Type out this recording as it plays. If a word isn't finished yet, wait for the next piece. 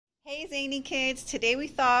Hey Zany Kids, today we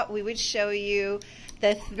thought we would show you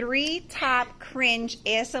the 3 top cringe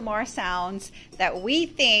ASMR sounds that we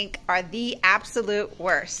think are the absolute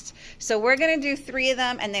worst. So we're going to do 3 of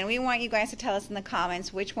them, and then we want you guys to tell us in the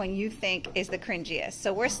comments which one you think is the cringiest.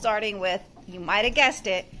 So we're starting with, you might have guessed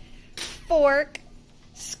it, fork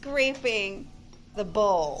scraping the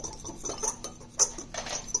bowl.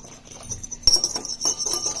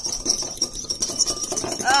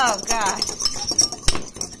 Oh God.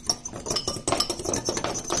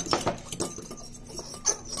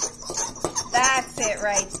 That's it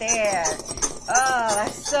right there. Oh,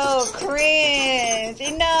 that's so cringe.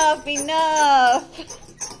 Enough.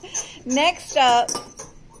 Next up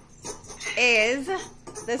is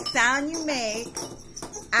the sound you make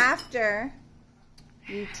after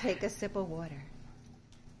you take a sip of water.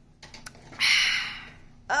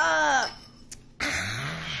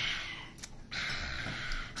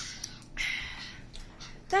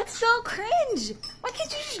 That's so cringe. Why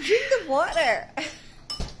can't you just drink the water?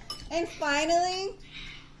 And finally,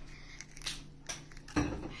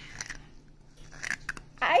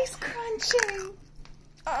 ice crunching.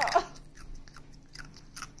 Oh.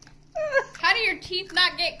 How do your teeth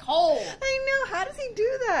not get cold? I know. How does he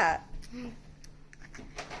do that?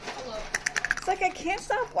 Hello. It's like I can't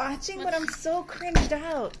stop watching, but I'm so cringed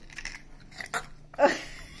out. Wait,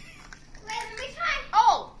 let me try.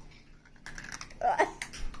 Oh.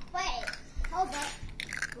 Wait, hold up.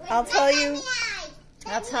 I'll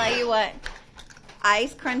tell you what.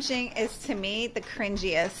 Ice crunching is, to me, the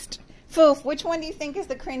cringiest. Foof, which one do you think is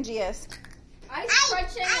the cringiest? Ice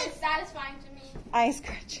crunching is satisfying to me. Ice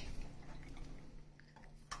crunching.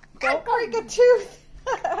 Don't break a tooth.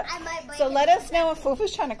 So let us know if Foof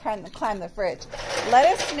is trying to climb the fridge. Let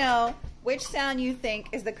us know which sound you think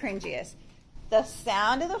is the cringiest. The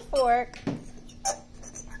sound of the fork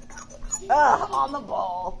on the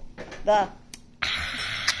bowl.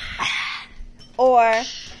 Or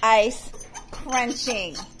ice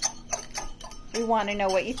crunching. We want to know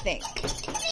what you think.